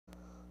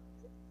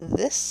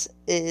This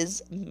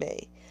is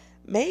May.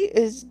 May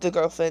is the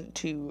girlfriend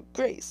to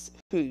Grace,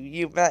 who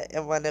you met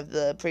in one of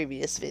the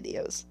previous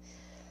videos.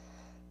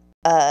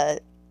 Uh,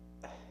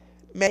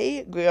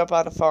 May grew up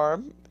on a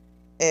farm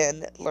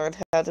and learned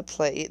how to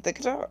play the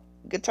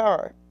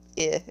guitar,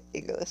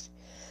 English.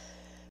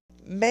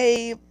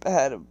 May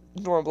had a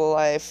normal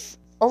life,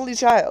 only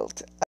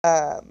child,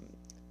 um,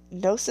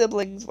 no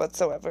siblings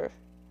whatsoever.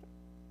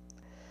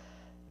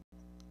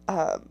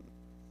 Um,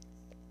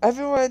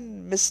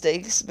 Everyone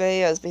mistakes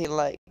May as being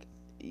like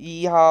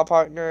yeehaw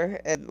partner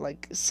and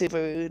like super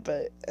rude,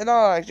 but in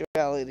all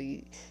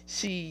actuality,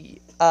 she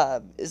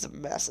is a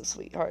massive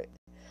sweetheart.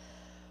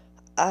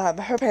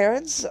 Her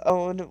parents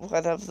own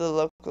one of the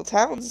local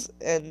towns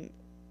and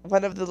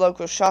one of the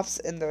local shops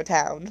in their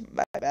town.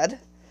 My bad.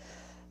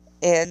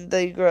 And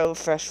they grow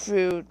fresh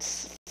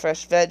fruits,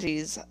 fresh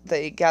veggies.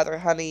 They gather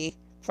honey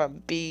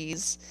from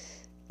bees,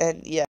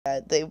 and yeah,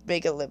 they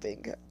make a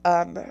living.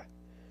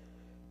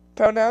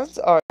 Pronouns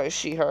are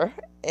she, her,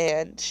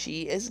 and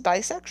she is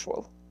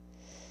bisexual.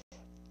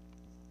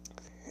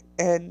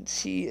 And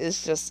she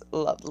is just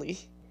lovely.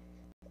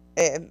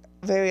 And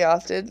very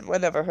often,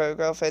 whenever her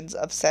girlfriend's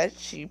upset,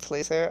 she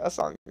plays her a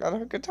song on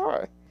her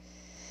guitar.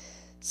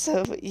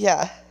 So,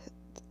 yeah,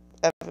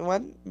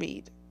 everyone,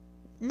 meet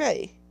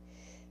May.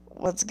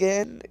 Once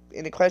again,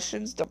 any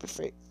questions, don't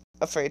be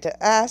afraid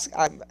to ask.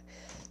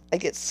 I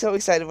get so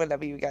excited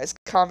whenever you guys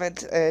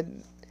comment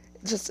and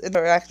just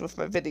interact with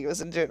my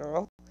videos in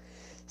general.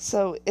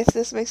 So, if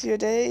this makes your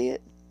day,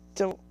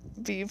 don't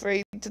be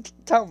afraid to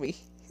tell me.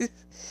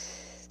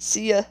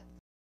 See ya.